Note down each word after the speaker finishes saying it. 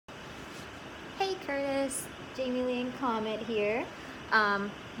Curtis, JAMIELEIGH, and COMET here.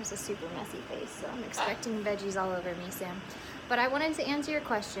 There's a super messy face, so I'm expecting veggies all over me soon. But I wanted to answer your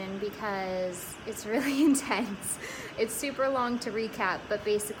question because it's really intense. It's super long to recap, but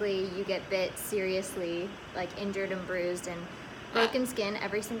basically you get bit seriously, like injured and bruised and broken skin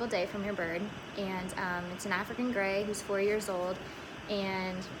every single day from your bird. And it's an African gray who's 4 years old,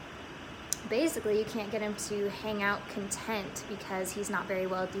 and basically you can't get him to hang out content because he's not very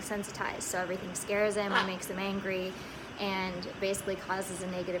well desensitized. So everything scares him and makes him angry and basically causes a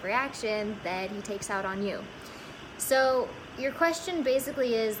negative reaction that he takes out on you. So your question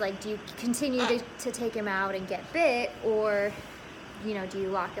basically is, like, do you continue to take him out and get bit, or, you know, do you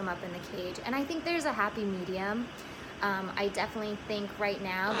lock him up in the cage? And I think there's a happy medium. I definitely think right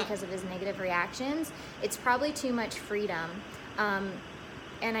now, because of his negative reactions, it's probably too much freedom.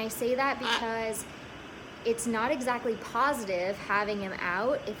 And I say that because it's not exactly positive having him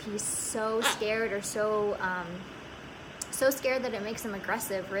out if he's so scared or so scared that it makes him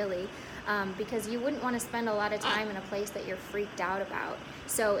aggressive, really. Because you wouldn't want to spend a lot of time in a place that you're freaked out about.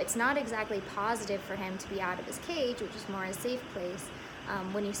 So it's not exactly positive for him to be out of his cage, which is more a safe place,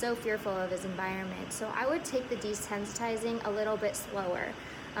 when he's so fearful of his environment. So I would take the desensitizing a little bit slower.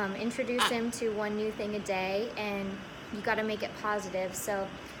 Introduce him to one new thing a day, and you got to make it positive. So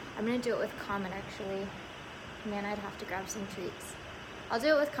I'm going to do it with COMET, actually. Man, I'd have to grab some treats. I'll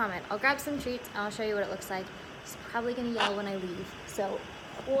do it with COMET. I'll grab some treats and I'll show you what it looks like. He's probably going to yell when I leave, so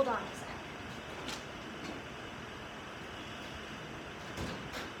hold on a sec.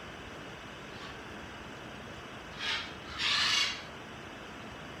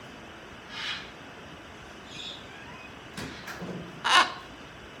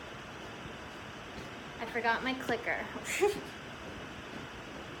 I forgot my clicker.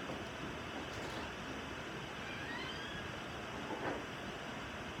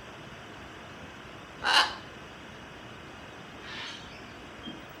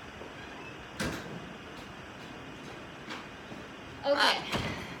 Okay,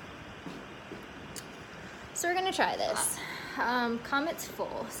 so we're gonna try this. COMET's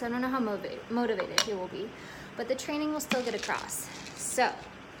full, so I don't know how motivated he will be, but the training will still get across. So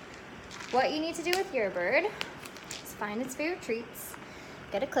what you need to do with your bird is find its favorite treats,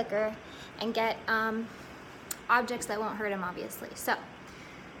 get a clicker, and get objects that won't hurt him, obviously. So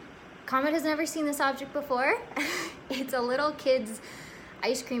COMET has never seen this object before. It's a little kid's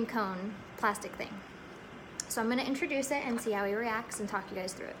ice cream cone plastic thing. So I'm gonna introduce it and see how he reacts and talk you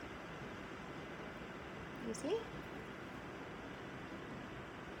guys through it. You see?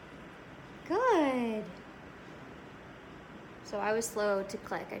 Good. So I was slow to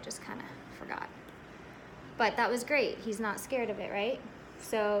click, I just kind of forgot. But that was great. He's not scared of it, right?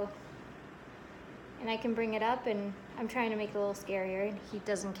 So, and I can bring it up, and I'm trying to make it a little scarier, and he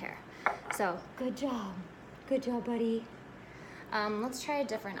doesn't care. So, good job. Good job, buddy. Let's try a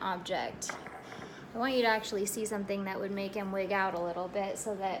different object. I want you to actually see something that would make him wig out a little bit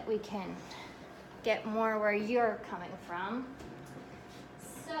so that we can get more where you're coming from.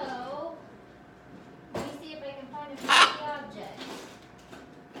 So, let me see if I can find a fancy object.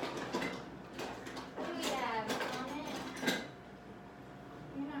 What do we have on it?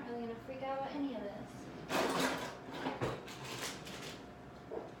 You're not really gonna freak out about any of this.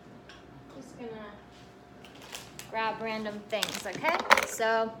 Just gonna grab random things, okay?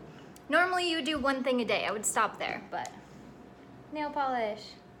 So, normally you would do one thing a day. I would stop there, but nail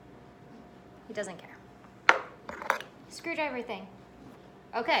polish. He doesn't care. Screwdriver thing.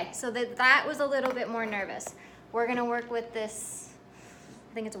 Okay, so that was a little bit more nervous. We're gonna work with this,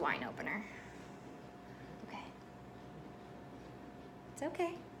 I think it's a wine opener. Okay. It's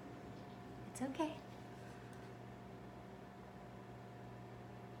okay. It's okay.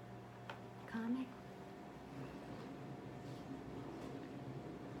 COMET.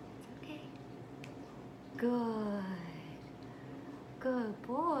 Good. Good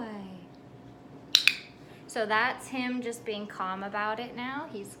boy. So that's him just being calm about it now.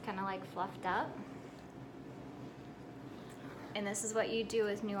 He's kind of like fluffed up. And this is what you do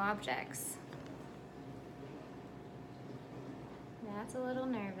with new objects. That's a little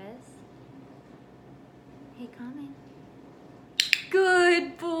nervous. Hey, COMET.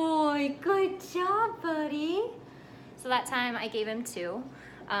 Good boy. Good job, buddy. So that time I gave him 2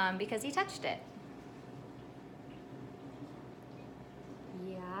 because he touched it.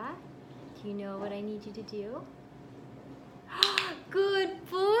 Do you know what I need you to do? Good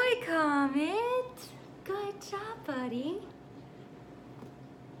boy, COMET. Good job, buddy.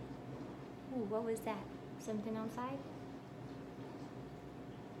 Ooh, what was that? Something outside?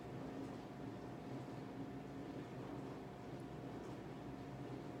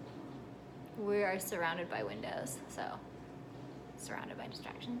 We are surrounded by windows, so surrounded by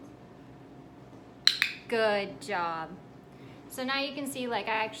distractions. Good job. So now you can see, like,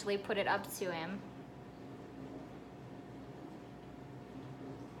 I actually put it up to him.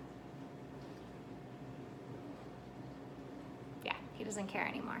 Yeah, he doesn't care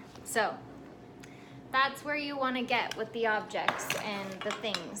anymore. So that's where you want to get with the objects and the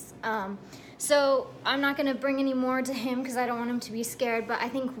things. So I'm not gonna bring any more to him because I don't want him to be scared, but I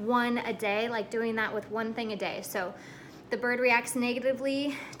think one a day, like doing that with one thing a day. So the bird reacts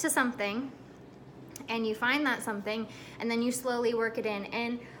negatively to something, and you find that something, and then you slowly work it in.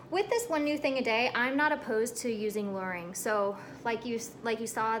 And with this one new thing a day, I'm not opposed to using luring. So like you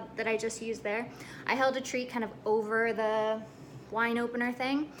saw that I just used there, I held a treat kind of over the wine opener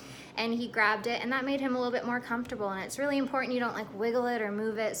thing, and he grabbed it, and that made him a little bit more comfortable. And it's really important you don't like wiggle it or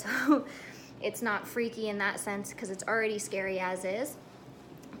move it, so it's not freaky in that sense because it's already scary as is.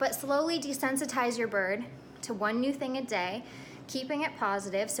 But slowly desensitize your bird to one new thing a day, keeping it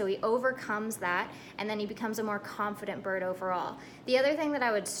positive so he overcomes that, and then he becomes a more confident bird overall. The other thing that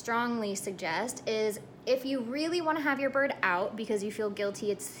I would strongly suggest is if you really want to have your bird out because you feel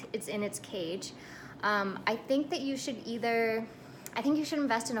guilty it's in its cage, I think that you should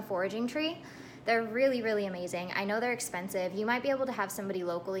invest in a foraging tree. They're really, really amazing. I know they're expensive. You might be able to have somebody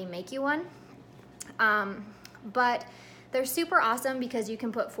locally make you one. But they're super awesome because you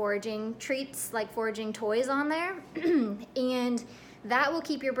can put foraging treats, like foraging toys on there, and that will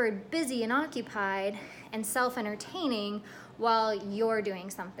keep your bird busy and occupied and self-entertaining while you're doing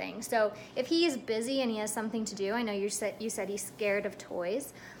something. So if he is busy and he has something to do, I know you said he's scared of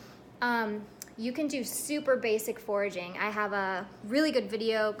toys, you can do super basic foraging. I have a really good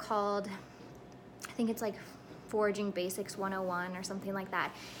video called, I think it's like Foraging Basics 101 or something like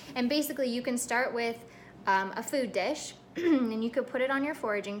that. And basically you can start with a food dish and you could put it on your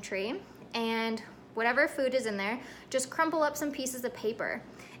foraging tree, and whatever food is in there, just crumple up some pieces of paper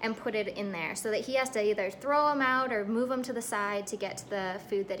and put it in there so that he has to either throw them out or move them to the side to get to the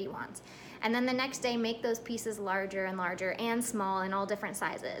food that he wants. And then the next day, make those pieces larger and larger and small in all different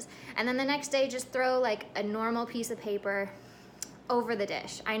sizes. And then the next day, just throw like a normal piece of paper over the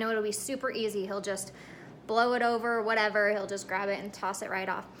dish. I know it'll be super easy. He'll just blow it over, whatever. He'll just grab it and toss it right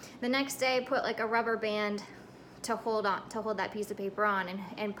off. The next day, put like a rubber band to hold that piece of paper on,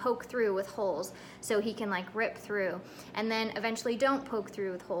 and poke through with holes so he can like rip through. And then eventually don't poke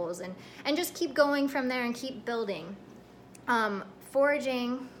through with holes, and just keep going from there and keep building.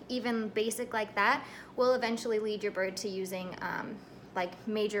 Foraging, even basic like that, will eventually lead your bird to using like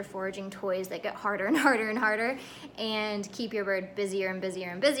major foraging toys that get harder and harder and harder, and keep your bird busier and busier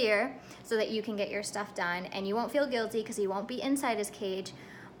and busier so that you can get your stuff done, and you won't feel guilty because he won't be inside his cage,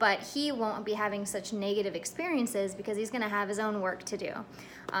 but he won't be having such negative experiences because he's gonna have his own work to do.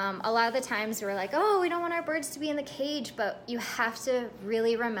 A lot of the times we're like, oh, we don't want our birds to be in the cage, but you have to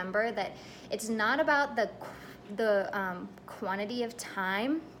really remember that it's not about the quantity of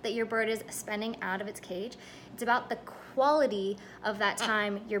time that your bird is spending out of its cage. It's about the quality of that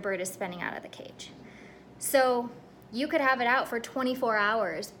time your bird is spending out of the cage. So you could have it out for 24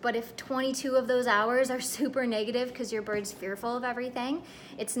 hours, but if 22 of those hours are super negative because your bird's fearful of everything,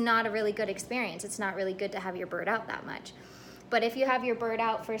 it's not a really good experience. It's not really good to have your bird out that much. But if you have your bird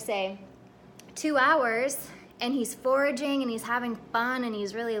out for, say, 2 hours, and he's foraging and he's having fun and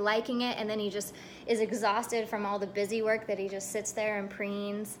he's really liking it, and then he just is exhausted from all the busy work that he just sits there and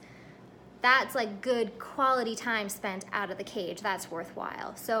preens, that's like good quality time spent out of the cage. That's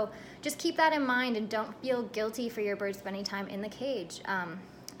worthwhile. So just keep that in mind and don't feel guilty for your bird spending time in the cage.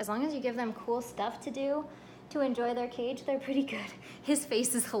 As long as you give them cool stuff to do to enjoy their cage, they're pretty good. His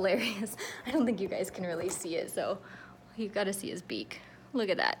face is hilarious. I don't think you guys can really see it, so you've got to see his beak. Look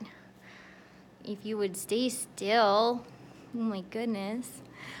at that. If you would stay still, oh my goodness.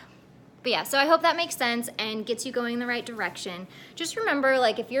 But yeah, so I hope that makes sense and gets you going in the right direction. Just remember,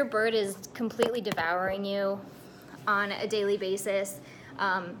 like, if your bird is completely devouring you on a daily basis,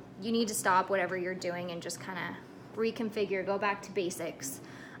 you need to stop whatever you're doing and just kind of reconfigure, go back to basics.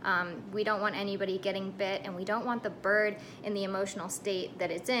 We don't want anybody getting bit, and we don't want the bird in the emotional state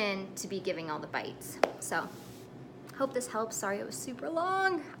that it's in to be giving all the bites. So hope this helps. Sorry it was super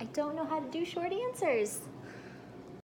long. I don't know how to do short answers.